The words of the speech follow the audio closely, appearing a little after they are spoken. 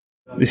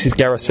This is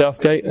Gareth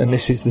Southgate, and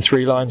this is the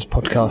Three Lions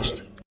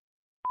podcast.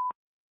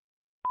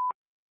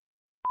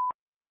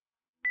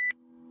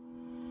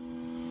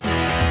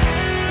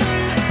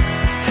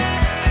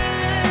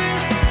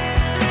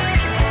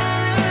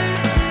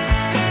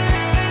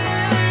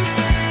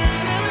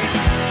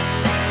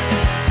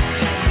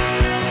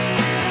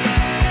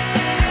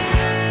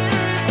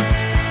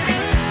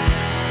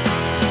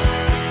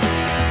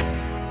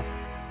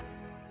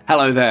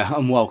 Hello there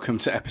and welcome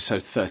to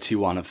episode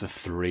 31 of the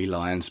Three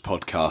Lions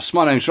podcast.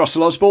 My name's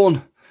Russell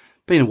Osborne.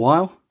 Been a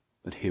while,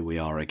 but here we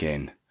are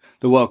again.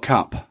 The World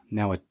Cup,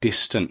 now a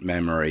distant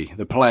memory.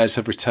 The players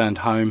have returned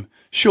home,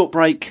 short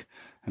break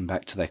and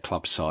back to their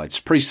club sides.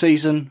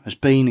 Pre-season has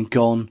been and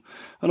gone,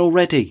 and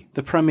already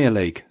the Premier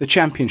League, the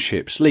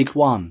Championships, League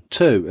 1,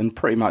 2 and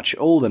pretty much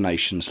all the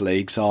Nations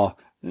Leagues are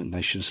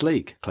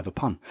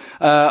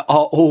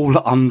all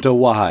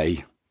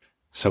underway.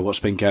 So what's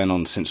been going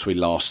on since we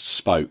last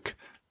spoke?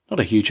 Not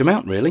a huge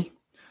amount, really,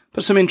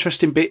 but some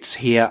interesting bits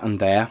here and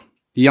there.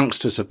 The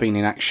youngsters have been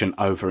in action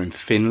over in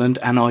Finland,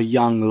 and our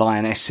young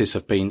Lionesses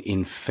have been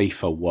in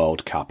FIFA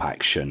World Cup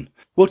action.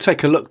 We'll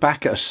take a look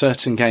back at a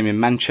certain game in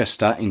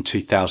Manchester in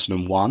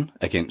 2001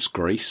 against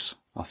Greece.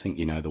 I think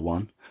you know the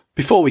one.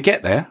 Before we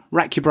get there,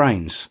 rack your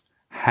brains.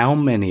 How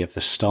many of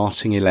the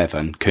starting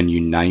 11 can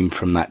you name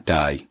from that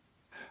day?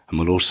 And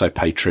we'll also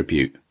pay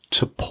tribute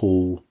to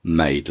Paul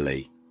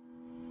Madeley.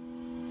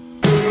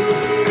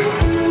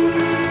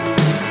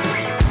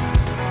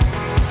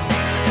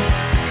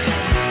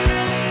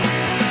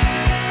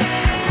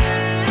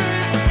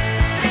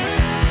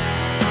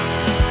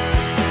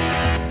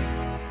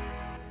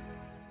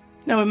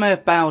 Now, we may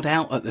have bowed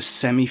out at the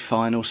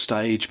semi-final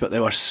stage, but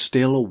there are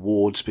still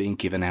awards being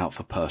given out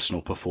for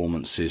personal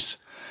performances.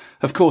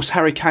 Of course,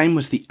 Harry Kane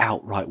was the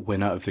outright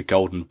winner of the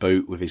Golden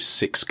Boot with his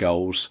 6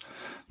 goals.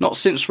 Not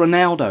since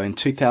Ronaldo in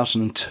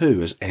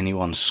 2002 has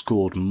anyone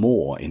scored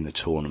more in the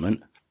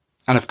tournament.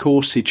 And of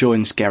course, he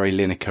joins Gary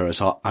Lineker as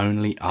our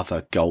only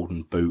other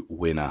Golden Boot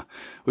winner,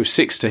 with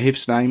 6 to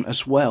his name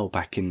as well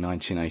back in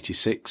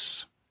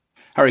 1986.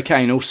 Harry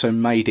Kane also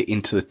made it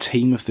into the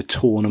team of the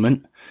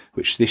tournament,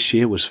 which this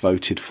year was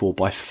voted for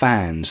by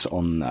fans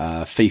on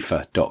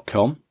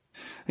FIFA.com.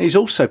 He's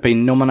also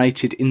been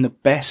nominated in the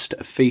Best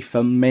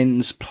FIFA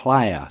Men's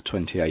Player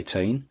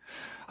 2018,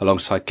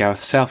 alongside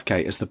Gareth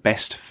Southgate as the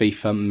Best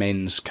FIFA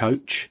Men's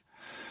Coach.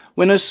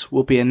 Winners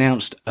will be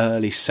announced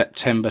early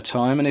September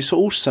time, and it's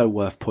also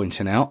worth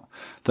pointing out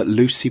that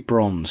Lucy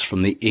Bronze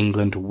from the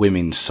England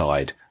women's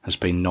side has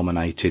been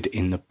nominated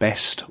in the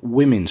Best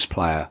Women's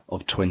Player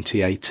of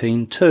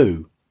 2018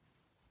 too.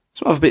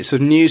 Some other bits of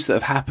news that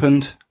have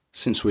happened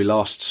since we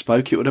last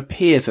spoke. It would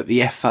appear that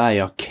the FA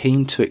are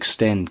keen to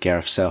extend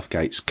Gareth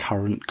Southgate's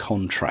current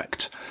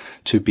contract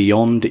to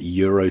beyond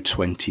Euro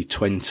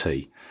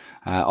 2020.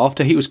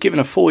 After he was given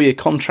a 4-year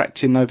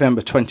contract in November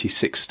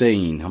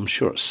 2016, I'm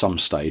sure at some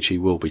stage he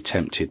will be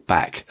tempted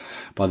back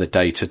by the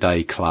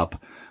day-to-day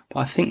club. But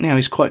I think now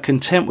he's quite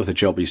content with the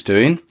job he's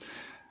doing.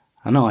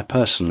 And I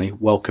personally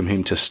welcome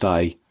him to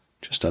stay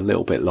just a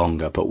little bit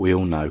longer, but we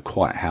all know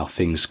quite how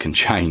things can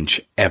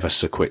change ever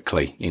so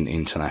quickly in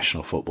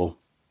international football.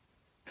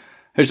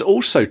 There's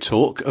also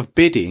talk of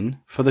bidding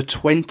for the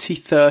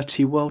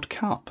 2030 World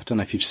Cup. I don't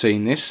know if you've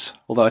seen this,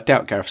 although I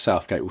doubt Gareth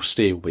Southgate will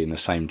still be in the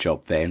same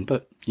job then,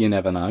 but you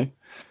never know.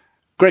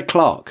 Greg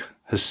Clark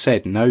has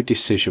said no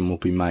decision will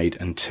be made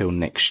until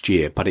next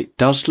year, but it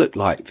does look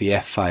like the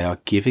FA are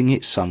giving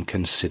it some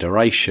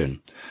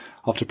consideration,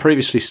 after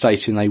previously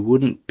stating they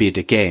wouldn't bid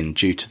again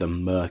due to the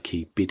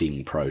murky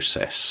bidding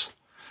process.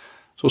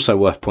 It's also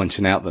worth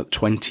pointing out that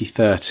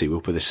 2030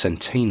 will be the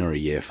centenary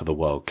year for the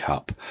World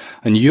Cup,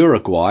 and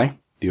Uruguay,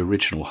 the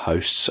original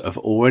hosts, have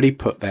already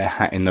put their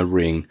hat in the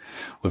ring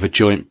with a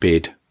joint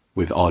bid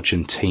with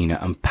Argentina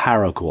and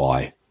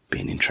Paraguay.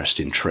 Be an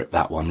interesting trip,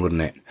 that one,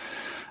 wouldn't it?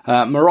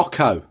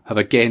 Morocco have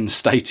again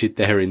stated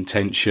their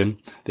intention,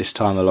 this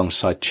time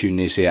alongside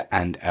Tunisia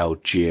and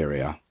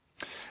Algeria.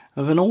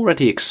 Of an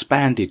already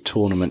expanded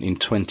tournament in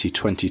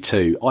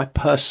 2022, I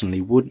personally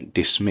wouldn't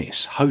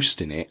dismiss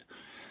hosting it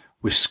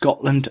with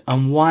Scotland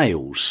and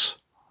Wales.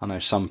 I know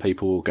some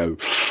people will go,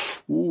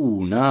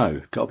 ooh,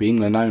 no, got to be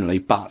England only,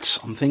 but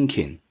I'm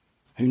thinking,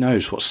 who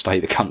knows what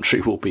state the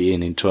country will be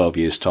in 12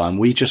 years' time.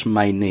 We just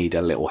may need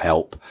a little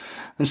help.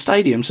 And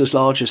stadiums as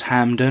large as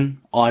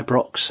Hampden,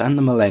 Ibrox and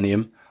the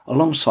Millennium,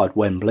 alongside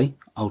Wembley,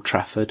 Old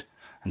Trafford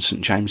and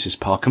St James's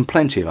Park and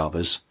plenty of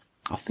others,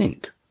 I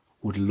think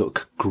would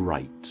look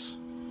great.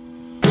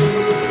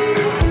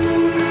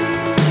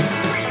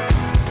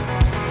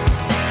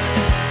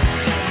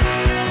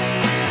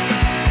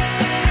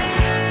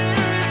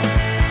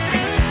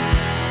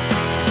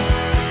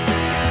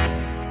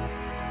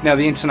 Now,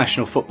 the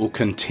international football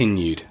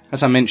continued.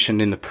 As I mentioned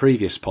in the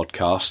previous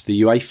podcast,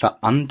 the UEFA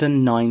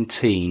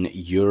Under-19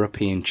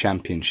 European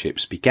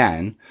Championships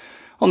began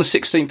on the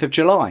 16th of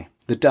July,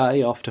 the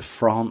day after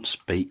France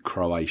beat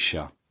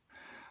Croatia.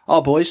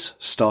 Our boys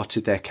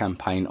started their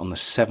campaign on the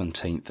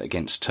 17th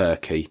against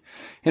Turkey.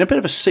 In a bit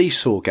of a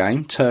seesaw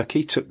game,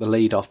 Turkey took the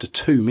lead after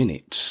 2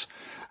 minutes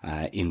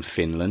in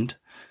Finland,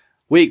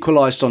 We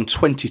equalised on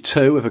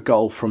 22 with a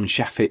goal from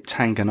Japhet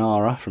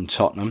Tanganara from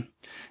Tottenham.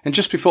 And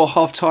just before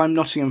half-time,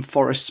 Nottingham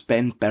Forest's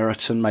Ben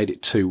Berreton made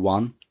it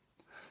 2-1.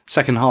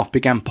 Second half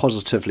began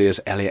positively as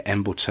Elliot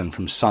Embleton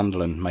from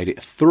Sunderland made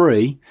it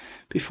 3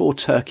 before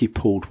Turkey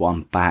pulled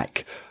one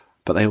back,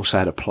 but they also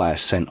had a player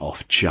sent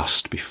off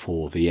just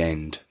before the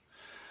end.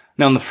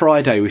 Now on the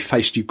Friday we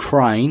faced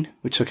Ukraine.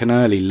 We took an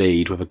early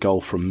lead with a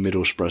goal from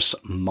Middlesbrough's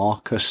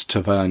Marcus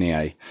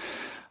Tavernier,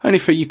 only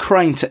for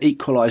Ukraine to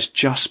equalise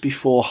just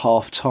before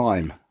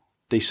half-time.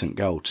 Decent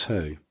goal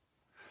too.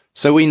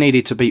 So we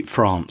needed to beat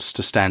France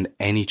to stand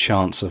any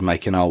chance of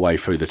making our way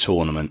through the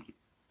tournament.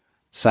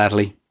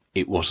 Sadly,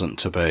 it wasn't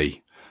to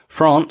be.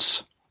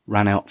 France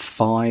ran out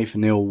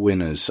 5-0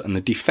 winners and the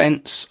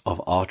defence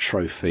of our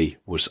trophy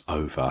was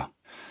over.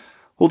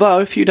 Although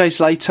a few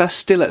days later,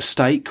 still at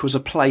stake was a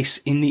place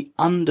in the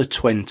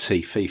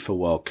under-20 FIFA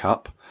World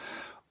Cup,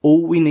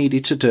 all we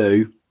needed to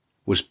do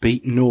was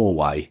beat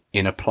Norway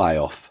in a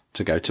playoff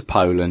to go to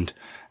Poland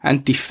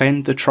and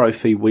defend the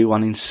trophy we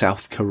won in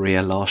South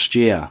Korea last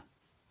year.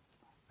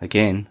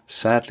 Again,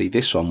 sadly,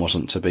 this one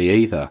wasn't to be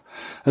either,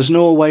 as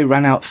Norway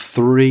ran out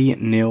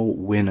 3-0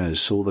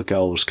 winners, all the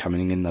goals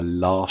coming in the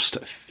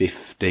last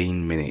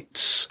 15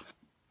 minutes.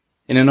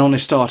 In an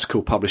honest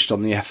article published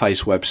on the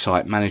FA's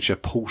website, manager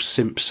Paul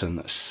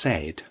Simpson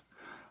said,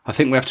 "I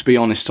think we have to be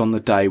honest, on the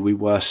day we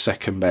were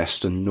second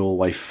best and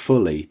Norway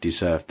fully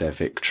deserved their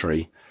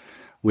victory.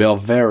 We are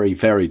very,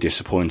 very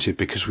disappointed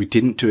because we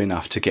didn't do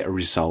enough to get a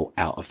result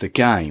out of the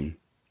game.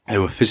 They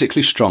were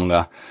physically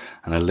stronger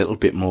and a little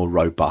bit more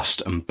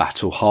robust and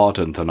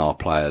battle-hardened than our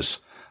players.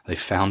 They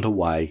found a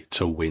way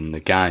to win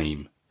the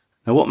game."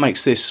 Now what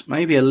makes this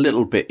maybe a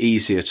little bit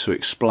easier to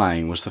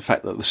explain was the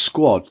fact that the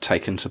squad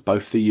taken to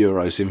both the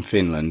Euros in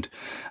Finland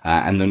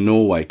and the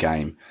Norway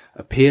game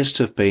appears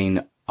to have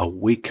been a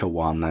weaker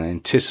one than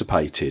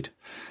anticipated.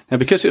 Now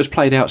because it was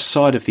played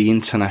outside of the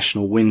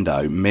international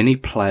window, many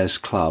players'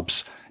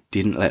 clubs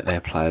didn't let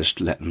their players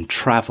let them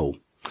travel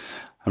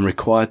and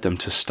required them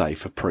to stay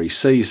for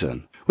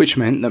pre-season, which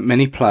meant that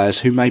many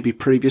players who maybe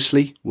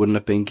previously wouldn't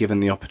have been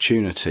given the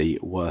opportunity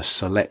were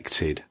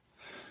selected.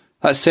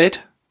 That said,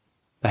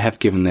 they have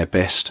given their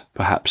best.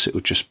 Perhaps it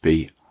would just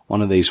be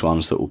one of these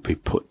ones that will be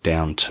put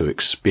down to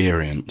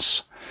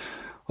experience.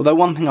 Although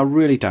one thing I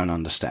really don't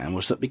understand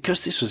was that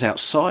because this was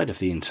outside of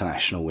the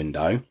international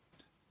window,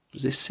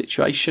 was this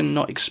situation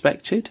not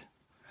expected?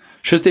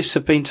 Should this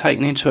have been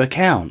taken into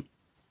account?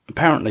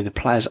 Apparently the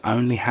players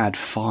only had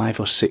 5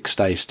 or 6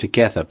 days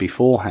together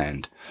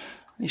beforehand.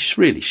 This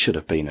really should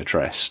have been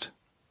addressed.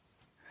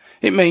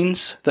 It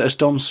means that, as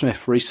Dom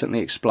Smith recently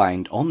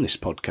explained on this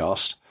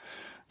podcast,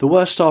 the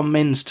worst our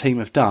men's team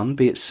have done,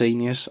 be it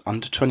seniors,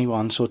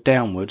 under-21s or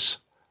downwards,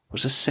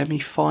 was a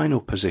semi-final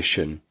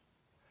position.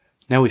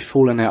 Now we've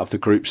fallen out of the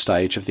group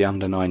stage of the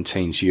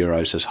under-19s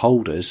Euros as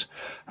holders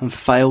and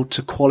failed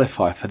to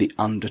qualify for the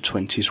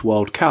under-20s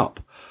World Cup,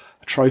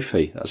 a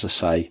trophy, as I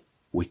say,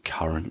 we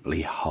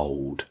currently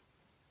hold.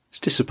 It's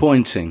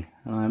disappointing,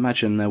 and I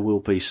imagine there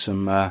will be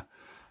some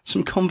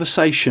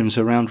conversations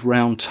around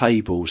round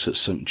tables at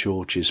St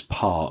George's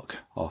Park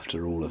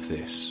after all of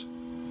this.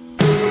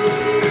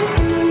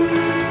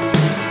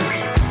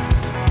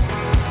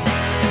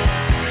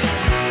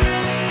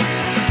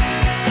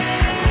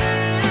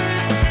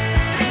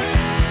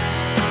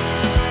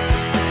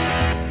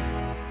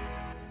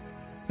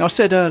 Now, I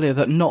said earlier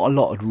that not a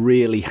lot had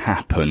really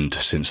happened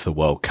since the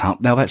World Cup.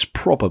 Now, that's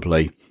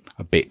probably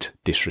a bit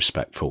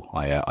disrespectful.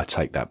 I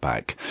take that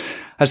back.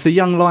 As the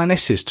young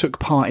Lionesses took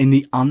part in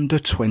the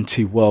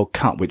Under-20 World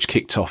Cup, which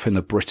kicked off in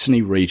the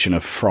Brittany region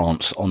of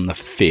France on the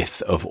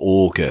 5th of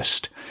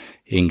August.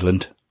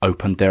 England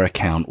opened their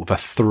account with a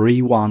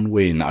 3-1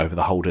 win over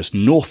the holders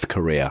North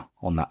Korea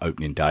on that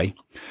opening day.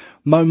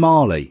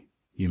 Madeley,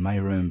 you may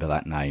remember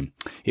that name.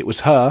 It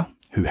was her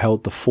who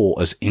held the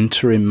fort as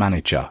interim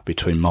manager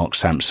between Mark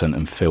Sampson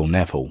and Phil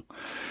Neville.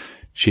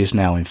 She is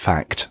now, in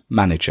fact,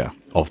 manager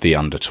of the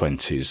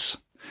under-20s.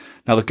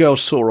 Now, the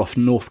girls saw off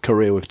North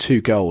Korea with 2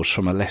 goals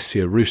from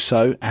Alessia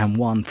Russo and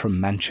 1 from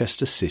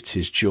Manchester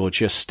City's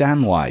Georgia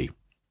Stanway.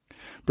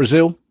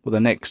 Brazil were the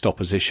next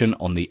opposition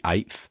on the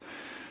 8th.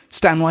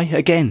 Stanway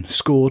again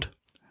scored,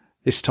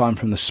 this time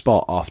from the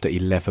spot after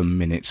 11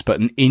 minutes, but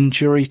an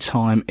injury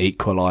time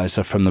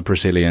equaliser from the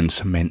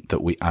Brazilians meant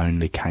that we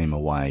only came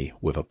away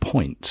with a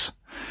point.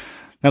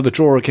 Now, the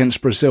draw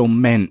against Brazil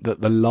meant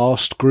that the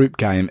last group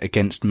game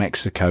against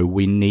Mexico,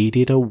 we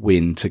needed a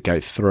win to go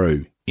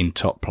through in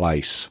top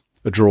place.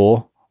 A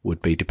draw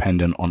would be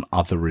dependent on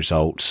other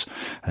results,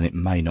 and it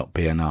may not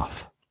be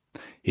enough.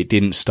 It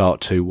didn't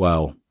start too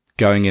well,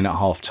 going in at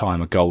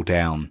half-time a goal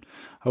down.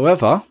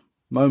 However,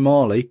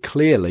 Madeley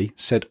clearly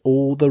said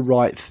all the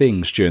right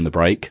things during the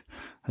break.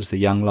 As the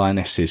young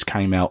Lionesses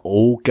came out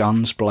all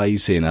guns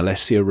blazing,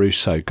 Alessia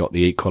Russo got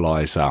the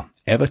equaliser.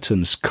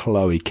 Everton's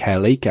Chloe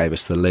Kelly gave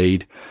us the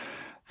lead.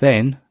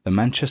 Then the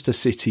Manchester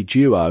City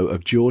duo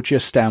of Georgia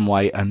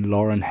Stanway and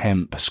Lauren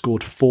Hemp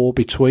scored 4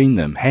 between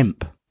them.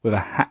 Hemp with a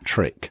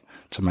hat-trick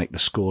to make the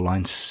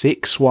scoreline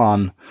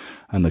 6-1,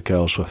 and the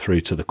girls were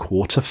through to the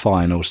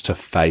quarter-finals to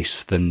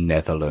face the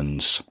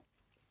Netherlands.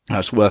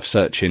 It's worth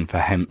searching for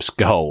Hemp's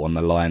goal on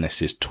the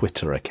Lionesses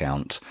Twitter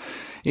account.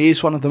 It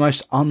is one of the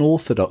most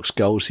unorthodox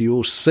goals you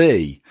will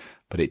see,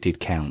 but it did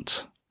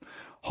count.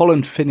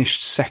 Holland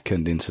finished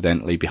second,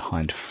 incidentally,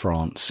 behind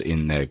France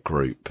in their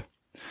group.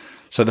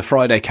 So the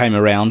Friday came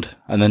around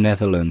and the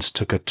Netherlands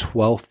took a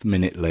 12th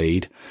minute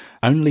lead,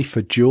 only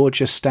for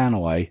Georgia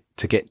Stanaway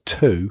to get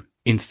 2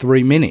 in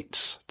 3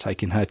 minutes,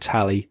 taking her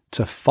tally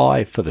to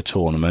 5 for the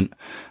tournament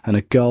and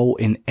a goal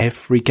in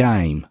every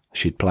game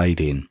she'd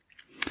played in.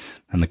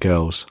 And the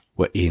girls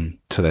were in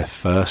to their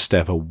first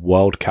ever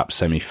World Cup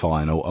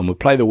semi-final and would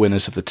play the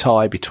winners of the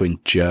tie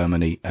between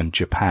Germany and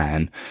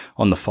Japan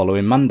on the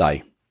following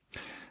Monday.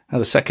 Now,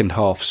 the second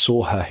half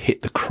saw her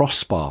hit the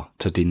crossbar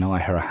to deny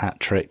her a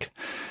hat-trick.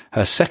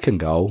 Her second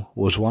goal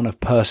was one of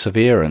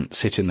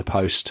perseverance, hitting the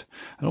post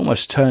and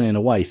almost turning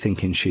away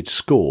thinking she'd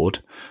scored,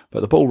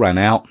 but the ball ran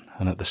out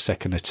and at the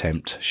second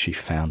attempt she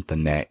found the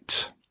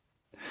net.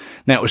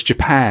 Now, it was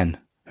Japan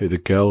who the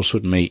girls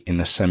would meet in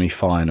the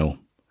semi-final.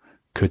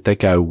 Could they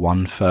go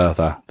one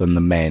further than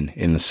the men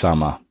in the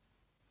summer?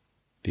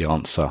 The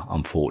answer,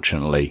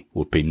 unfortunately,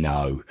 would be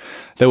no.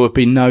 There would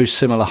be no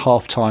similar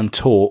half-time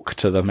talk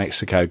to the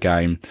Mexico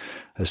game,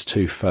 as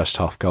 2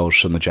 first-half goals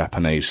from the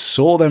Japanese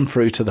saw them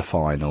through to the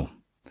final.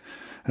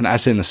 And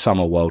as in the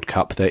Summer World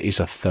Cup, there is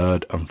a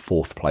 3rd and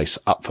 4th place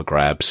up for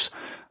grabs,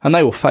 and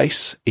they will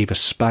face either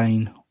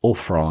Spain or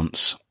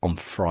France on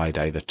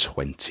Friday the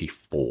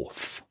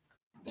 24th.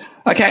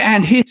 Okay,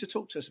 and here to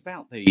talk to us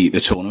about the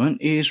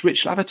tournament is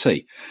Rich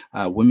Laverty,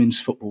 women's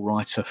football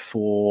writer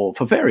for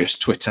various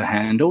Twitter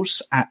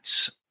handles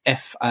at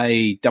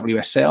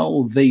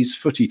FAWSL, These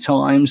Footy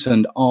Times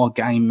and Our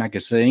Game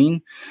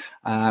Magazine,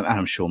 and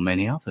I'm sure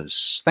many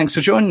others. Thanks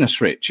for joining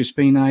us, Rich. It's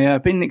been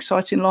an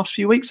exciting last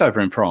few weeks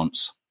over in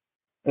France.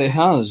 It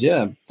has,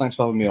 yeah. Thanks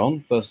for having me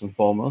on, first and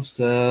foremost. It's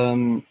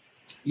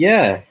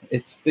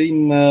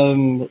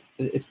been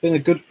a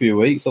good few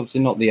weeks.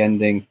 Obviously not the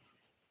ending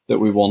that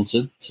we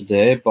wanted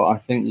today, but I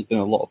think there's been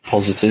a lot of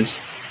positives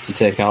to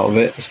take out of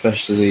it,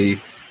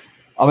 especially,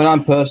 I mean,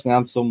 I'm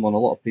someone, a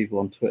lot of people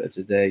on Twitter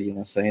today,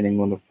 saying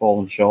England have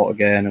fallen short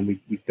again and we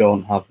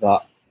don't have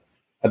that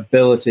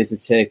ability to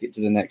take it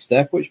to the next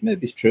step, which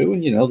maybe is true.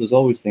 And, there's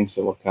always things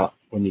to look at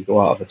when you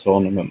go out of a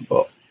tournament.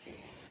 But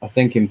I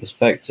think in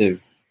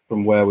perspective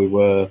from where we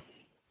were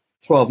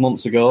 12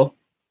 months ago,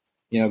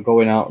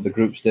 going out of the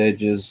group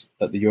stages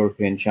at the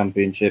European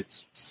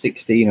Championships,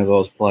 16 of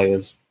those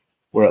players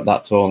were at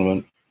that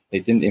tournament. They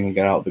didn't even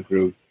get out of the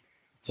group.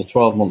 So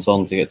 12 months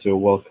on to get to a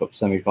World Cup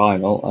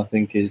semi-final, I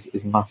think is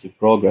massive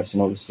progress.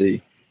 And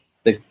obviously,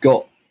 they've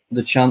got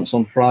the chance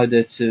on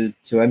Friday to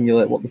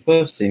emulate what the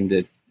first team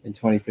did in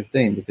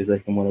 2015 because they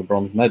can win a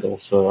bronze medal.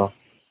 So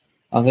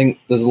I think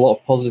there's a lot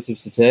of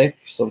positives to take.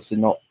 It's obviously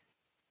not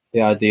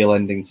the ideal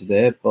ending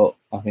today, but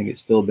I think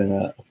it's still been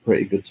a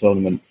pretty good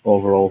tournament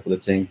overall for the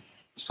team.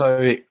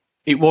 So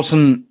it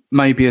wasn't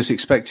maybe as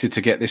expected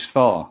to get this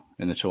far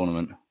in the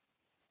tournament?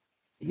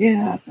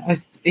 Yeah,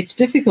 it's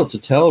difficult to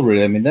tell,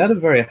 really. I mean, they had a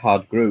very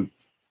hard group.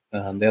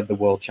 They had the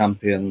world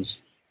champions,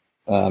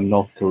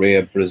 North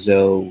Korea,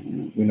 Brazil.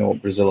 We know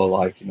what Brazil are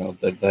like.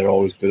 They're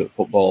always good at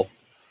football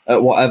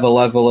at whatever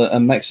level.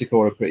 And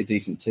Mexico are a pretty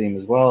decent team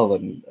as well.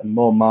 And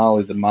Mo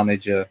Marley, the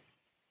manager,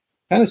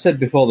 kind of said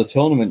before the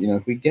tournament,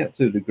 if we get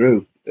through the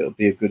group, it'll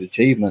be a good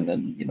achievement.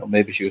 And,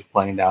 maybe she was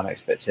playing down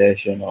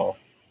expectation or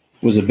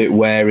was a bit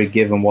wary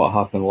given what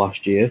happened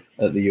last year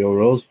at the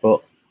Euros.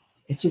 But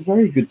it's a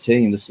very good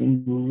team. There's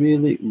some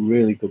really,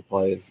 really good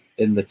players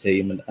in the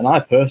team. And I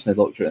personally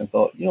looked at it and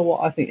thought, you know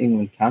what, I think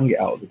England can get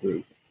out of the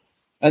group.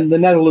 And the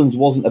Netherlands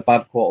wasn't a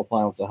bad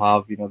quarterfinal to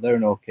have. They're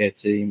an okay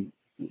team.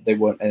 They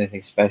weren't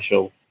anything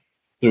special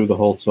through the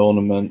whole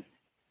tournament.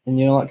 And,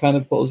 that kind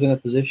of put us in a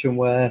position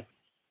where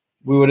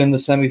we were in the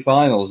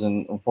semi-finals.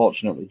 And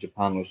unfortunately,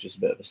 Japan was just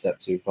a bit of a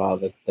step too far.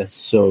 They're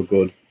so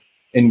good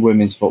in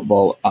women's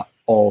football at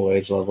all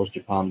age levels,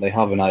 Japan. They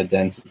have an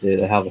identity.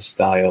 They have a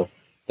style.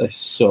 They're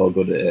so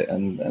good at it,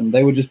 and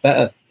they were just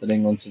better than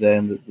England today,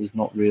 and there's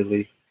not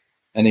really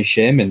any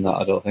shame in that,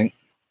 I don't think.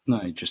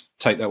 No, you just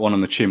take that one on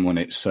the chin when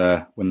it's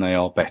when they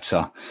are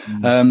better.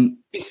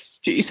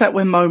 Is that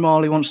where Mo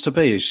Marley wants to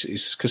be?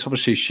 Is because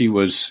obviously she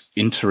was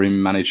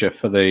interim manager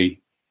for the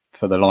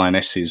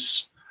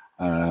Lionesses,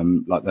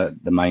 like the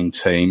main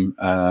team.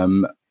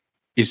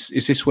 Is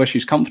this where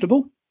she's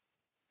comfortable?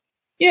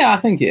 Yeah, I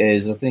think it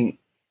is. I think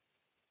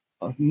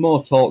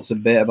Mo talks a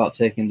bit about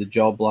taking the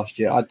job last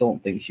year. I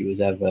don't think she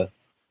was ever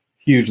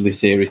hugely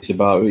serious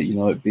about it.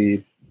 It'd be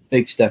a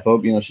big step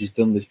up. She's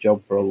done this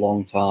job for a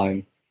long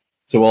time.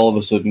 To all of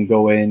a sudden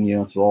go in,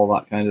 to all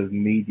that kind of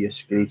media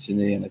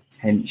scrutiny and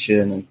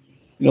attention. And,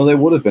 there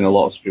would have been a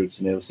lot of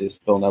scrutiny, obviously, as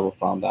Phil Neville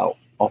found out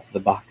off the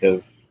back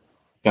of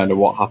kind of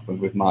what happened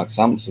with Mark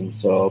Sampson.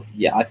 So,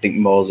 yeah, I think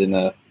Mo's in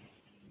a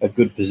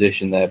good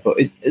position there. But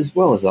as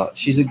well as that,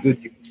 she's a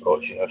good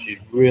coach. She's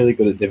really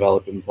good at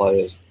developing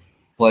players.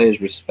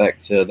 Players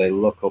respect her. They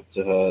look up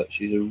to her.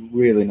 She's a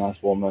really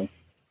nice woman.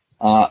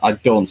 I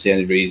don't see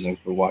any reason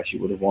for why she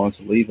would have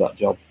wanted to leave that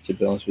job, to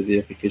be honest with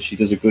you, because she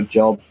does a good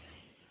job.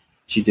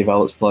 She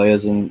develops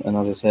players, and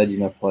as I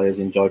said, players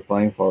enjoy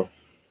playing for her.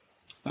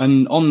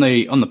 And on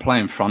the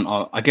playing front,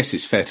 I guess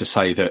it's fair to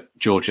say that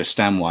Georgia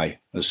Stanway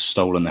has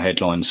stolen the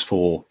headlines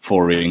for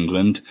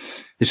England.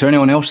 Is there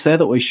anyone else there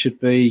that we should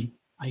be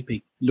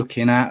maybe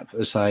looking at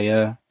as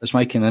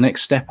making the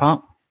next step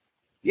up?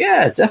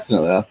 Yeah,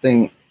 definitely. I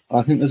think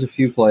there's a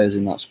few players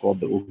in that squad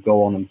that will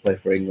go on and play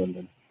for England.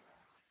 And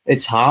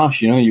it's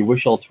harsh, you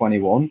wish all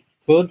 21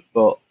 could,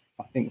 but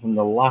I think from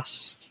the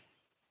last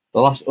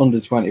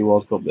under-20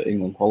 World Cup that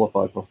England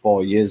qualified for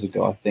 4 years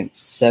ago, I think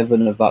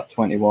 7 of that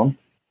 21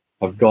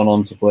 have gone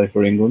on to play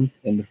for England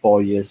in the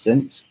 4 years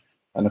since.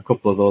 And a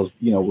couple of those,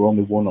 were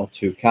only 1 or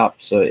 2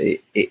 caps. So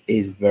it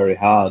is very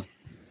hard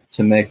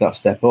to make that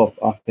step up.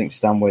 I think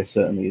Stanway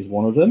certainly is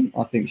one of them.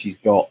 I think she's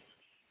got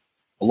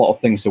a lot of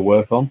things to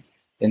work on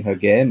in her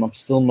game. I'm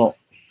still not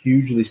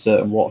hugely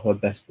certain what her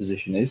best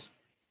position is.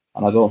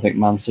 And I don't think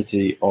Man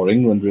City or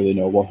England really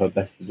know what her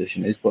best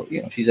position is. But,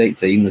 she's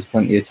 18. There's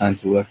plenty of time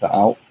to work that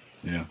out.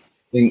 Yeah.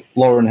 I think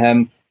Lauren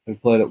Hemp, who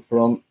played up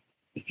front,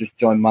 has just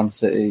joined Man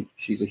City.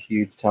 She's a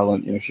huge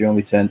talent. She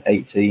only turned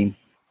 18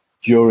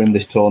 during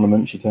this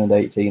tournament. She turned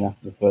 18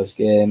 after the first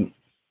game.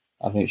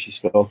 I think she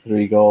scored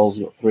 3 goals,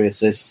 got 3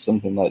 assists,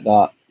 something like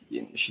that.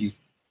 She's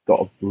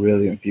got a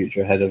brilliant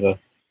future ahead of her.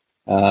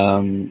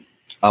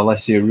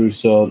 Alessia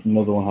Russo,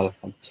 another one, had a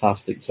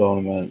fantastic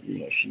tournament.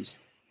 She's,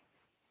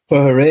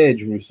 for her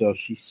age, Russo,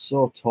 she's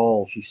so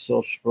tall, she's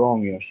so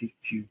strong.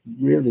 She's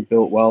really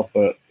built well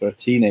for a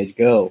teenage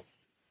girl.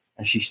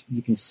 And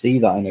you can see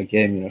that in her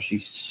game.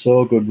 She's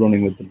so good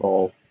running with the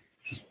ball.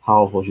 She's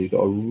powerful. She's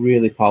got a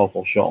really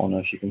powerful shot on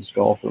her. She can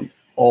score from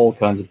all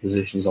kinds of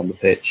positions on the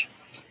pitch.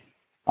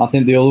 I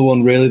think the other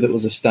one really that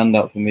was a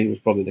standout for me was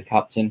probably the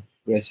captain,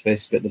 Grace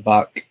Fisk at the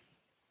back.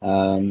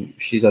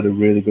 She's had a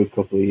really good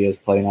couple of years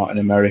playing out in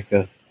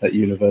America at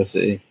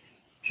university.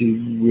 She's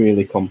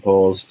really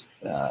composed,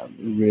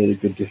 really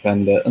good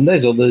defender. And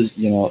there's others,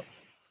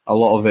 a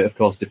lot of it, of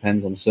course,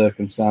 depends on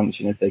circumstance.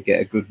 If they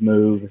get a good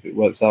move, if it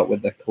works out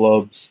with their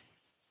clubs,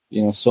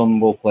 some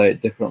will play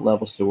at different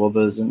levels to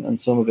others, and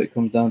some of it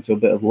comes down to a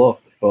bit of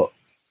luck. But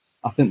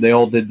I think they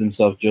all did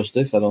themselves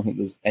justice. I don't think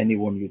there's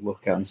anyone you'd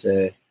look at and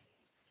say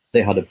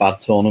they had a bad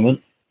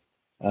tournament.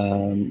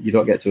 You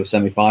don't get to a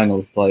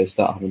semi-final if players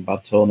start having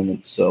bad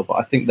tournaments. But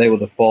I think they were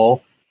the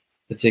 4,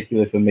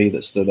 particularly for me,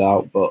 that stood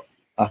out. But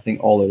I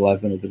think all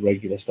 11 of the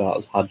regular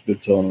starters had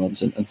good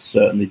tournaments and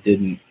certainly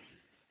didn't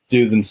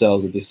do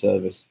themselves a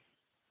disservice.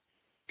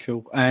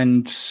 Cool.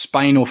 And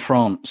Spain or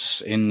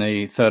France in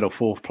the 3rd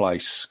or 4th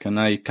place? Can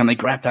they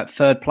grab that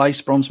 3rd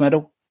place bronze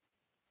medal?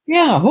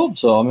 Yeah, I hope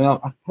so. I mean,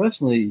 I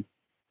personally,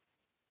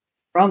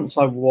 France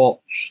I've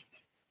watched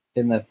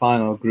in their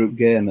final group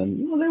game,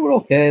 and they were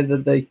okay.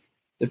 They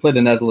played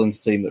a Netherlands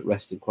team that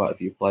rested quite a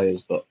few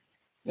players, but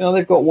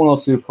they've got 1 or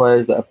 2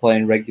 players that are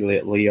playing regularly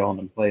at Lyon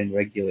and playing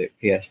regularly at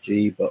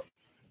PSG. But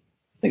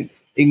I think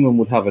England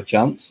would have a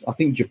chance. I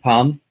think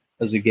Japan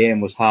as a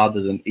game was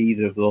harder than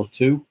either of those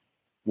 2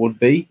 would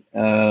be.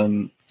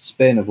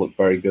 Spain have looked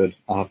very good,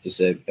 I have to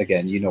say.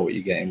 Again, you know what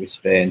you're getting with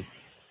Spain.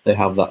 They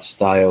have that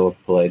style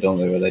of play, don't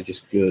they, where they're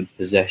just good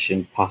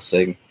possession,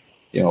 passing,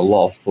 a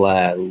lot of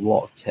flair, a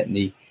lot of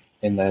technique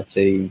in their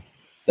team.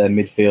 Their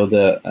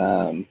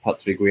midfielder,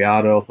 Patrick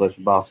Guijarro, plays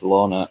for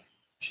Barcelona.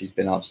 She's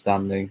been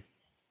outstanding.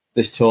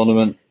 This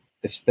tournament,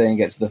 if Spain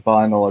gets to the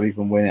final or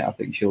even win it, I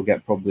think she'll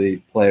get probably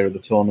player of the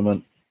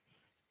tournament.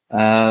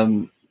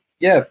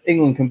 Yeah,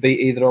 England can beat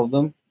either of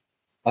them.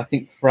 I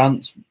think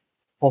France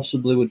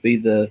possibly would be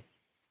the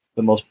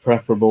most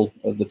preferable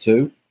of the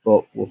 2,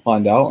 but we'll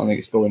find out. I think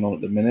it's going on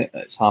at the minute.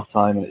 It's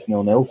half-time and it's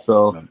 0-0,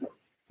 so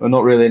we're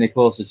not really any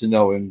closer to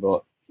knowing.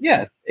 But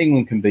yeah,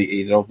 England can beat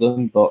either of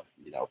them, but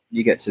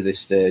you get to this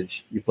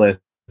stage, you play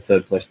a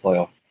 3rd place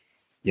playoff,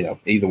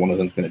 either one of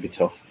them's going to be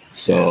tough.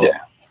 So yeah.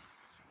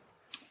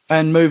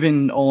 And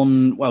moving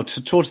on,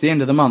 towards the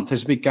end of the month,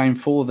 there's a big game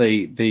for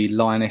the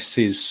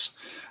Lionesses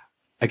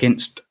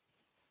against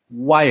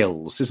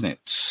Wales, isn't it?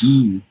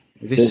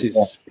 This is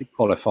a big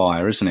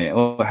qualifier, isn't it?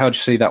 How do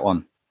you see that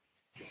one?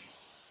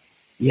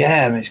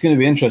 Yeah, I mean, it's going to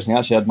be interesting. I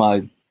actually had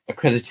my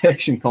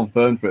accreditation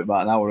confirmed for it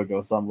about an hour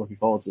ago, so I'm looking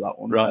forward to that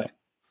one. Right.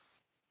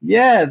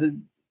 Yeah,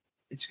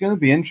 it's going to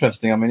be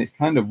interesting. I mean, it's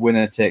kind of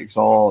winner takes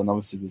all, and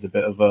obviously there's a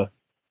bit of a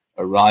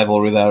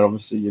rivalry there.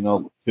 Obviously,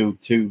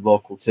 two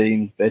local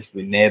teams,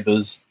 basically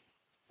neighbours.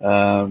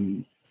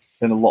 Been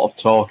a lot of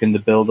talk in the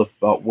build-up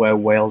about where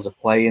Wales are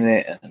playing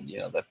it, and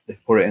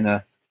they've put it in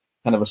a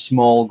kind of a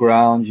small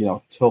ground,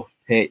 tough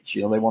pitch.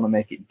 They want to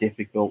make it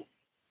difficult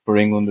for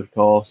England, of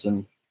course,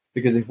 and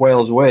because if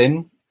Wales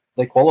win,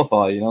 they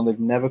qualify. They've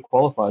never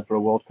qualified for a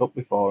World Cup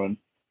before, and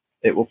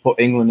it will put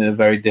England in a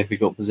very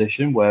difficult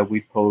position where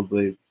we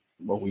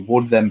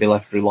would then be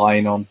left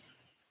relying on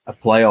a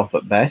playoff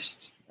at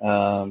best.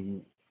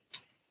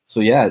 So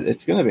yeah,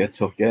 it's going to be a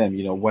tough game.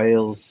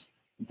 Wales,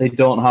 they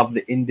don't have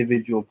the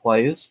individual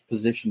players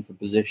position for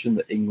position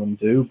that England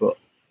do, but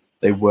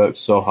they work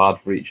so hard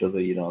for each other.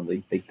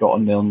 They got a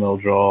 0-0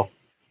 draw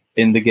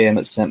in the game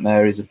at St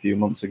Mary's a few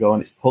months ago,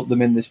 and it's put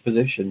them in this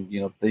position.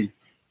 They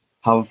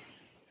have,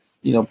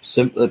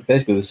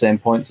 basically the same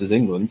points as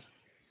England,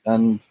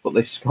 but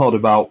they've scored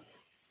about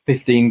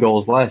 15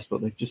 goals less,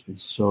 but they've just been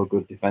so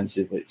good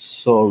defensively. It's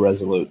so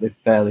resolute.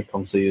 They've barely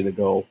conceded a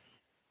goal.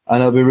 And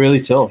it'll be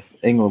really tough.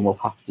 England will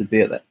have to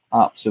be at their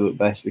absolute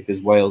best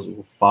because Wales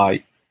will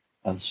fight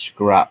and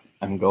scrap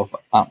and go for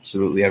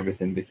absolutely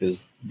everything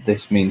because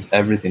this means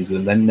everything to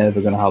them. They're never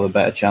going to have a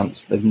better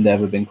chance. They've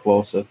never been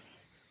closer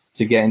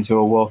to getting to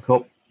a World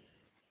Cup.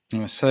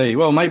 I see.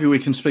 Well, maybe we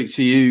can speak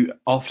to you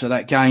after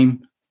that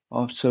game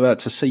to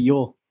see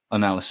your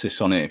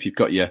analysis on it if you've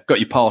got your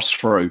pass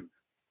through.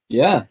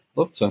 Yeah,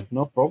 love to.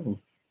 No problem.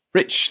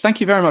 Rich, thank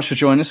you very much for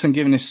joining us and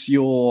giving us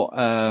your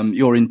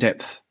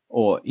in-depth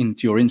or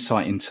your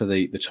insight into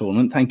the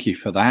tournament. Thank you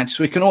for that.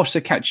 So we can also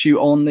catch you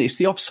on it's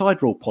the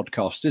Offside Rule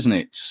podcast, isn't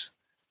it?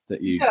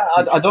 Yeah,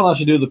 I don't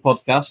actually do the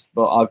podcast,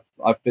 but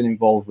I've been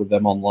involved with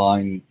them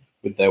online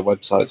with their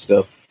website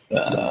stuff.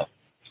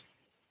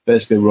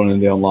 Basically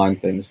running the online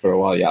things for a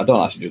while. Yeah, I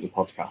don't actually do the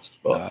podcast,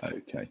 but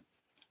okay.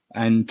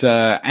 And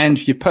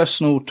your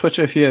personal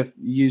Twitter, if you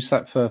use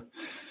that for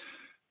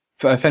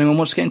if anyone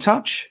wants to get in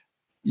touch.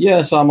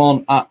 Yeah, so I'm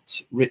on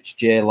at Rich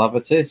J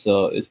Laverty,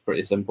 so it's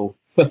pretty simple.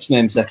 First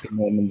name, second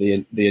name, and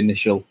the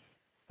initial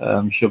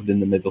shoved in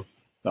the middle.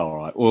 All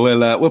right. Well,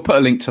 we'll put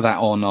a link to that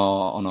on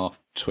our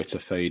Twitter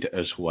feed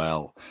as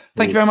well.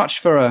 Thank you very much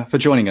for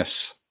joining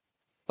us.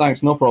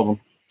 Thanks, no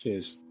problem.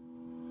 Cheers.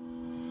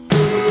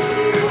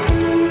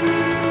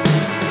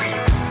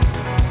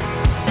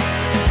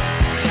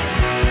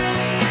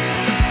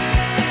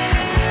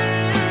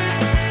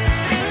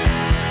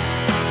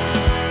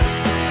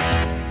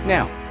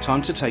 Now,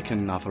 time to take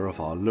another of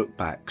our look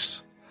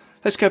backs.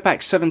 Let's go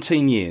back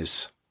 17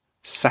 years.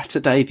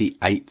 Saturday the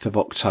 8th of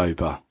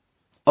October.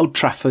 Old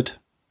Trafford,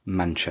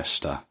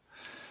 Manchester.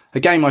 A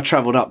game I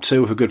travelled up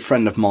to with a good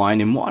friend of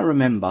mine in what I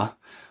remember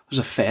was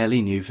a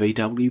fairly new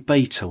VW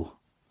Beetle.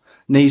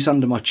 Knees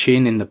under my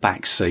chin in the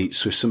back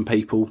seats with some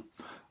people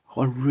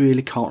who I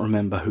really can't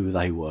remember who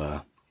they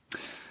were.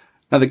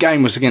 Now, the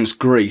game was against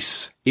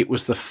Greece. It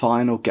was the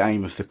final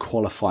game of the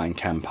qualifying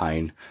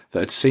campaign that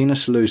had seen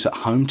us lose at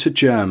home to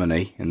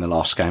Germany in the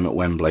last game at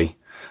Wembley,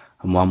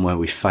 and one where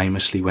we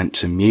famously went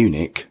to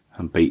Munich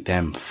and beat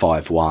them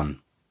 5-1.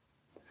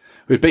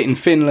 We'd beaten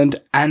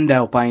Finland and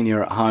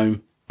Albania at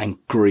home and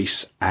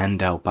Greece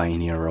and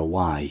Albania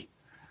away.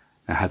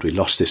 Now, had we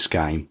lost this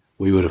game,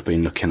 we would have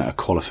been looking at a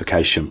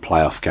qualification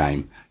playoff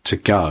game to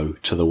go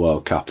to the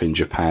World Cup in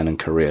Japan and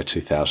Korea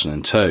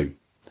 2002.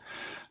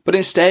 But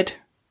instead,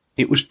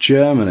 it was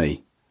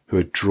Germany who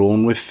had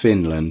drawn with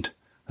Finland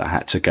that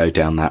had to go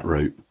down that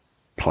route,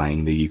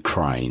 playing the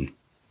Ukraine.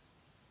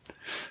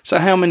 So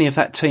how many of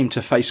that team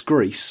to face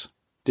Greece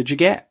did you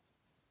get?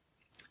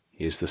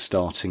 Here's the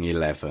starting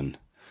 11.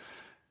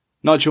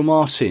 Nigel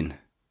Martyn,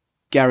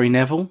 Gary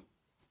Neville,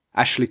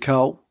 Ashley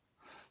Cole,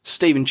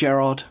 Steven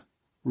Gerrard,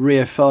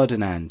 Rio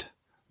Ferdinand,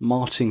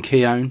 Martin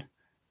Keown,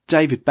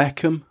 David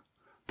Beckham,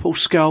 Paul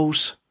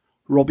Scholes,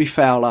 Robbie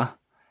Fowler,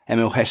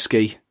 Emil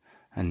Heskey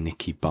and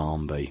Nicky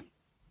Barmby.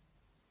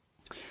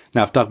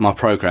 Now, I've dug my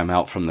programme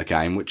out from the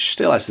game, which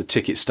still has the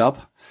ticket stub.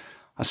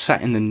 I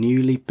sat in the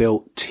newly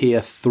built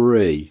Tier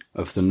 3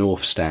 of the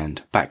North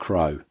Stand, back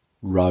row,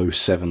 row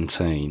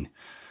 17.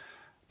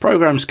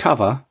 Programme's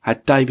cover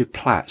had David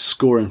Platt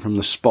scoring from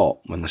the spot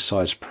when the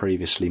sides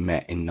previously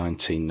met in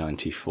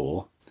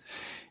 1994.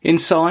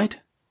 Inside,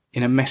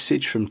 in a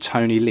message from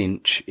Tony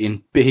Lynch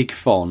in big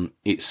font,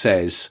 it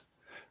says,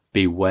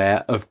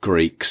 "Beware of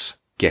Greeks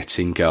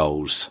getting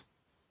goals."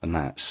 And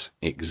that's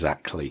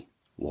exactly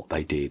what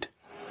they did.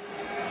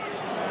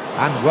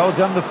 And well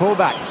done, the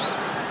fullback.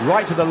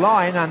 Right to the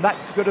line, and that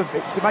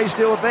it may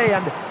still be.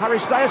 And Harry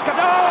Stayers comes.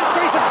 Oh,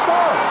 Greece have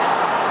scored!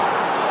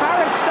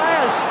 Harry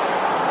Stayers,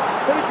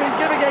 who's been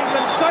giving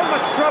England so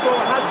much trouble,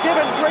 has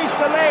given Greece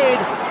the lead.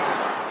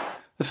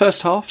 The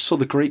first half saw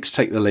the Greeks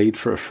take the lead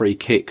for a free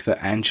kick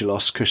that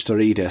Angelos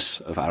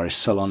Christoridis of Aris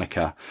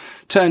Salonika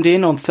turned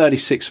in on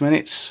 36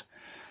 minutes.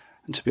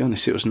 And to be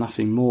honest, it was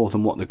nothing more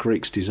than what the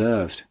Greeks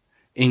deserved.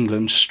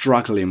 England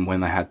struggling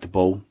when they had the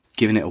ball,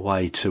 giving it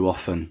away too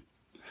often.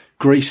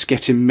 Greece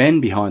getting men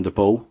behind the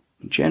ball,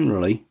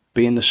 generally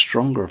being the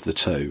stronger of the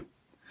two.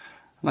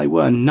 And they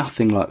were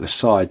nothing like the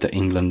side that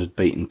England had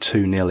beaten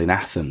 2-0 in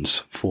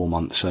Athens 4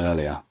 months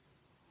earlier.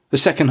 The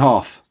second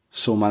half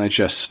saw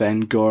manager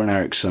Sven-Göran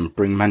Eriksson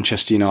bring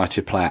Manchester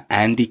United player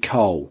Andy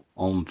Cole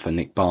on for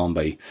Nick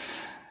Barmby,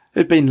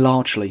 who'd been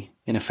largely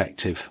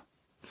ineffective.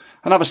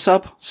 Another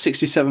sub,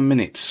 67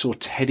 minutes, saw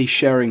Teddy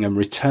Sheringham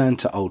return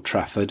to Old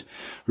Trafford,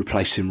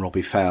 replacing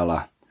Robbie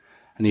Fowler.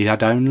 And he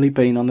had only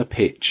been on the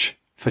pitch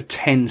for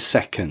 10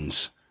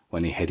 seconds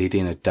when he headed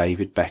in a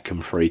David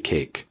Beckham free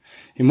kick,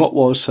 in what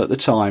was, at the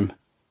time,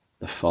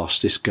 the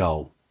fastest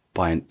goal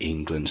by an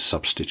England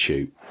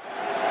substitute.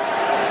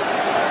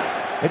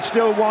 It's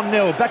still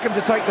 1-0. Beckham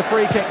to take the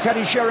free kick.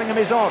 Teddy Sheringham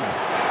is on.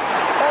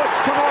 Oh, it's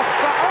come off.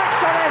 Oh,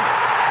 it's gone in.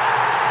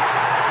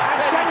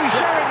 And Teddy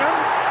Sheringham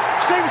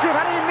seems to have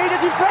had an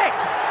immediate effect.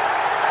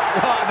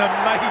 What an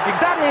amazing...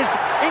 That is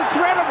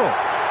incredible.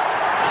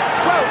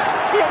 Well,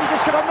 he only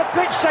just got on the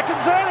pitch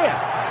seconds earlier.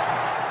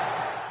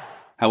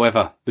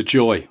 However, the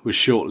joy was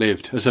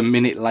short-lived as a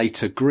minute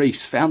later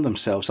Greece found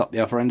themselves up the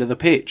other end of the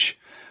pitch,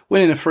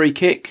 winning a free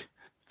kick.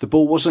 The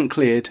ball wasn't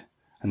cleared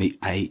and the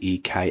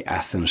AEK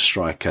Athens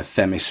striker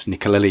Themis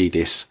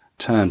Nikolidis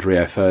turned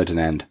Rio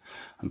Ferdinand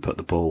and put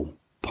the ball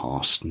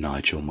past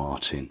Nigel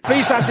Martin.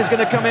 Bisas is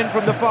going to come in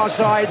from the far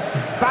side.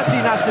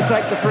 Basinas to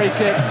take the free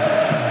kick.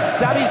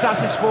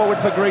 Davizas is forward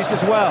for Greece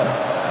as well.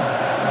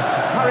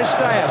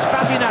 Haristeas,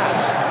 Basinas.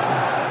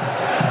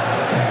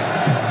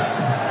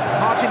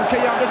 Martin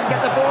Keown doesn't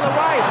get the ball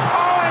away.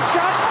 Oh, and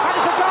chance, and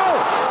it's a goal!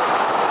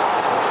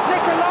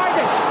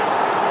 Nikolidis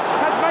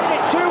has made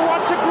it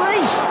 2-1 to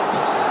Greece.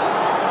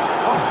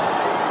 Oh,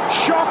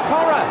 shock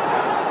horror.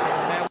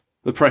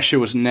 The pressure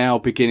was now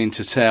beginning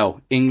to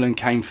tell. England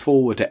came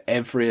forward at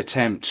every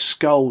attempt.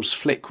 Scholes'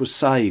 flick was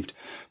saved.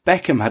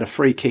 Beckham had a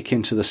free kick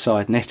into the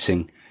side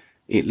netting.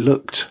 It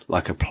looked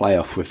like a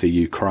playoff with the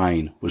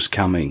Ukraine was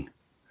coming.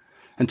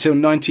 Until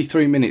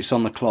 93 minutes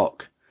on the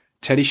clock,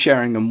 Teddy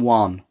Sheringham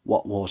won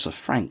what was,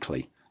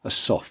 frankly, a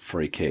soft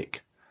free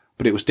kick.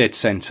 But it was dead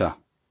centre.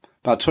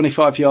 About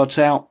 25 yards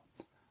out,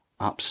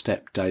 up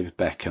stepped David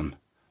Beckham.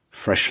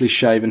 Freshly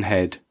shaven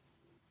head,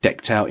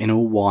 decked out in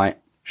all white,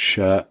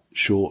 shirt,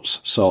 shorts,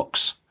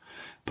 socks,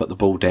 put the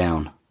ball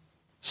down,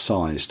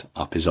 sized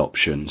up his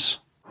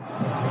options.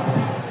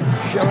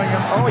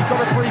 Sheringham, oh, he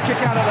got a free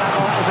kick out of that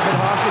one. It was a bit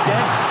harsh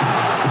again.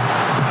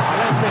 I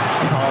don't think,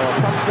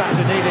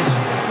 Konstantinidis,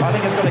 I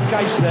think has got a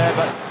case there,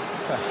 but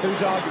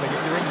who's arguing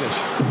if you're English?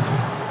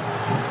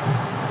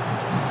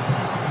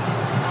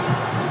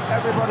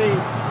 Everybody,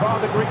 bar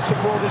the Greek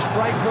supporters,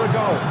 praying for a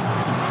goal.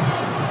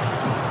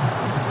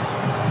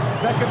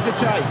 Beckham to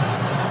take.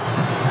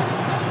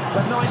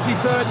 The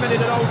 93rd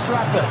minute at Old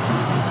Trafford.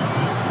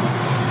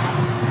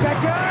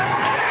 Beckham!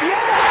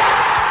 Yes!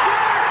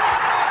 Yes!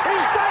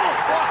 He's done it!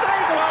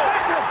 David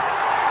Beckham!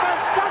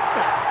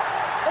 Fantastic!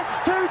 It's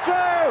 2-2,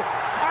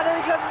 and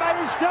England may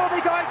still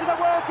be going to the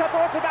World Cup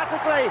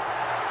automatically.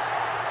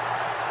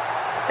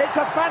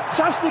 It's a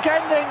fantastic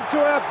ending to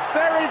a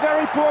very,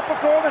 very poor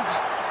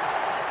performance.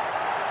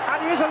 And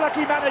he is a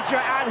lucky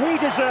manager, and he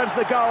deserves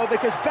the goal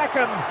because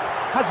Beckham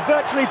has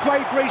virtually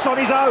played Greece on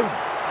his own.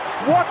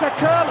 What a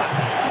curler!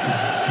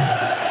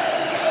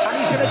 And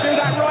he's going to do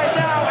that right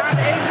now, and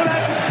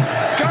England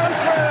go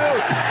through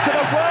to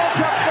the World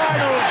Cup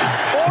finals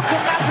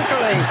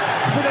automatically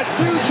with a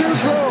 2-2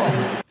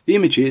 draw. The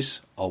images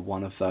are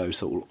one of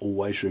those that will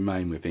always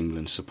remain with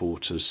England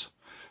supporters.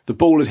 The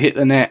ball had hit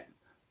the net,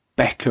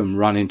 Beckham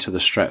running to the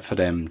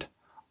Stretford end,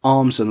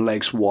 arms and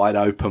legs wide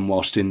open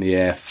whilst in the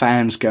air,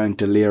 fans going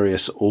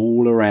delirious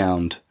all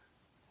around,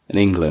 and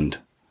England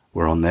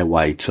were on their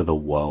way to the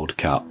World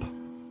Cup.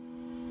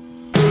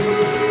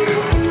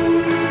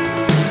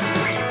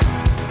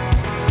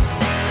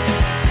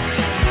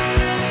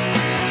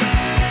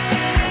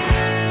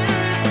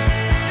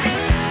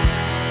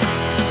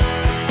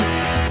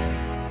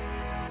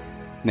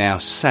 Now,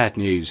 sad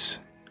news.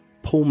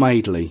 Paul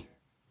Madeley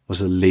was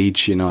a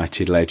Leeds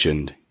United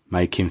legend,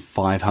 making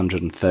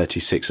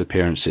 536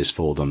 appearances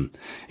for them.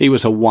 He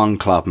was a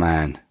one-club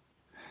man.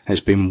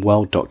 It's been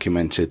well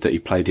documented that he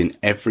played in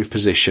every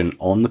position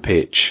on the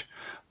pitch,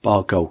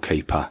 bar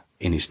goalkeeper,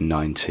 in his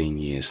 19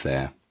 years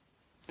there.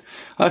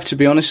 I have to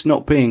be honest,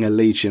 not being a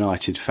Leeds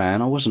United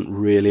fan, I wasn't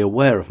really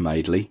aware of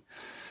Madeley.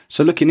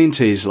 So looking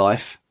into his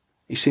life,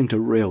 he seemed a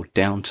real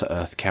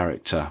down-to-earth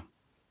character.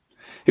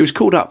 He was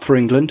called up for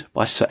England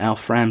by Sir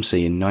Alf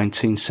Ramsey in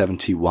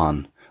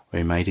 1971,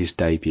 where he made his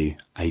debut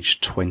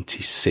aged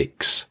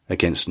 26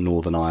 against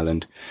Northern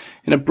Ireland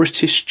in a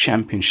British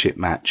Championship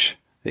match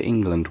that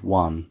England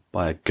won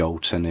by a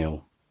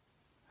 0-0.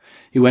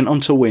 He went on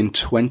to win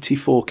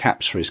 24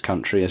 caps for his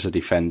country as a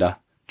defender,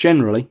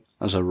 generally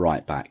as a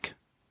right-back.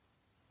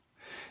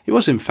 He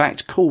was in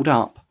fact called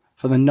up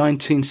for the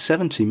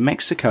 1970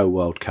 Mexico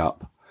World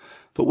Cup,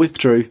 but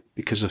withdrew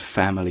because of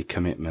family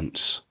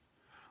commitments.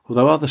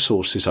 Although other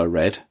sources I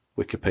read,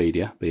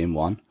 Wikipedia being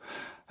one,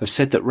 have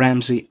said that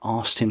Ramsey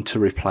asked him to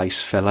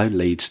replace fellow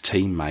Leeds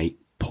teammate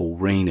Paul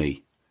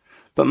Reaney.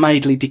 But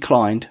Madeley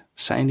declined,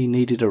 saying he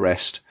needed a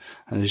rest,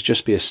 and as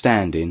just be a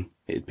stand-in,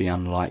 it'd be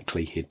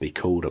unlikely he'd be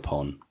called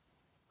upon.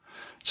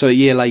 So a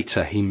year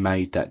later he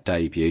made that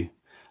debut,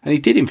 and he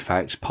did in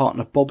fact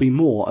partner Bobby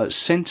Moore at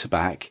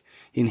centre-back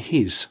in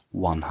his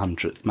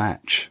 100th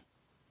match.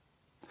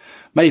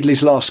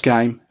 Madeley's last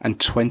game and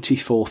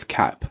 24th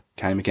cap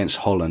came against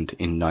Holland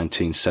in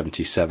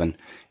 1977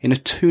 in a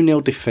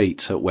 2-0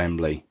 defeat at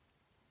Wembley.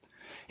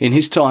 In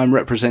his time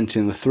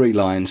representing the Three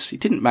Lions, he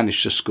didn't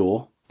manage to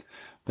score,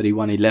 but he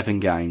won 11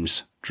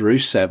 games, drew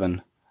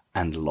 7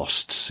 and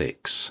lost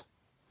 6.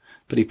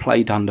 But he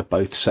played under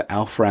both Sir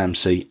Alf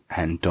Ramsey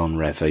and Don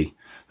Revie,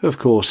 who of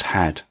course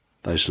had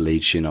those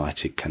Leeds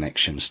United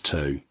connections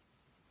too.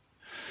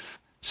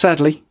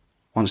 Sadly,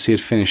 once he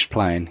had finished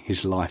playing,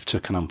 his life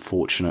took an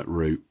unfortunate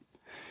route.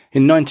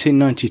 In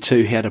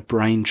 1992 he had a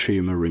brain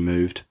tumour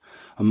removed,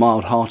 a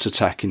mild heart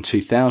attack in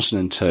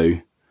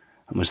 2002,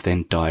 and was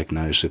then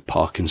diagnosed with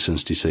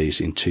Parkinson's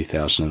disease in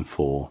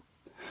 2004.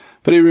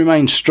 But he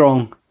remained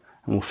strong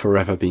and will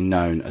forever be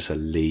known as a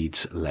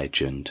Leeds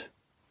legend.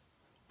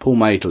 Paul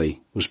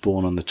Madeley was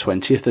born on the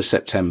 20th of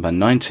September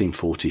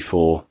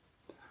 1944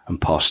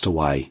 and passed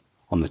away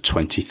on the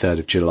 23rd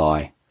of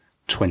July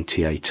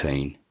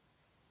 2018.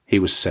 He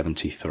was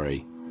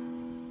 73.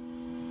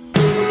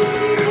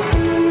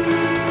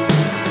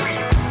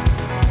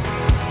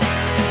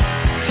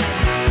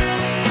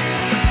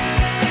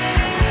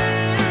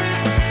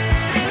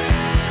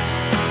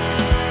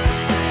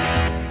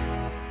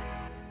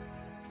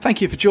 Thank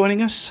you for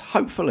joining us.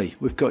 Hopefully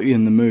we've got you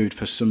in the mood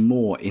for some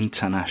more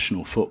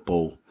international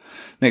football.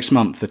 Next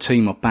month the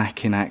team are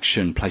back in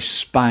action, play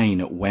Spain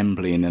at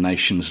Wembley in the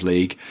Nations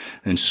League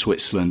and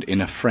Switzerland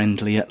in a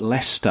friendly at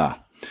Leicester.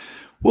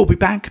 We'll be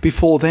back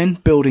before then,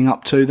 building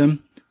up to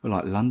them. We're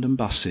like London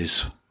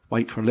buses.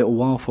 Wait for a little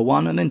while for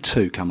one and then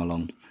two come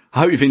along.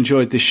 I hope you've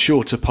enjoyed this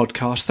shorter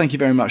podcast. Thank you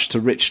very much to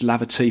Rich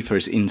Laverty for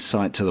his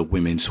insight to the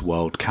Women's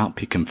World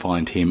Cup. You can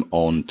find him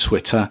on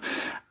Twitter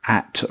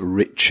at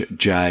Rich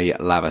J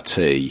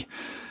Laverty.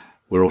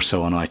 We're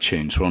also on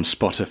iTunes, we're on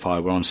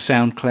Spotify, we're on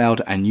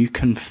SoundCloud, and you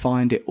can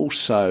find it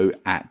also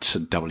at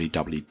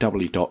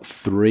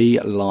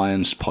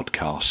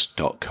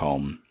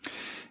www.3lionspodcast.com.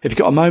 If you've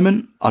got a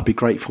moment, I'd be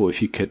grateful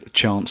if you could a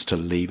chance to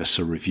leave us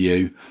a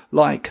review,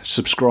 like,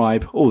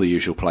 subscribe, all the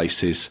usual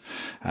places.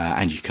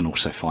 And you can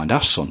also find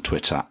us on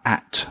Twitter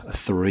at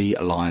 3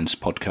 Lions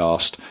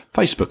Podcast,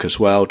 Facebook as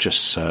well,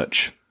 just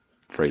search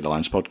 3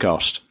 Lions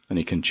Podcast and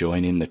you can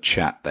join in the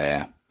chat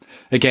there.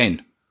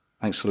 Again,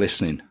 thanks for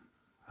listening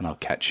and I'll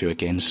catch you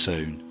again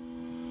soon.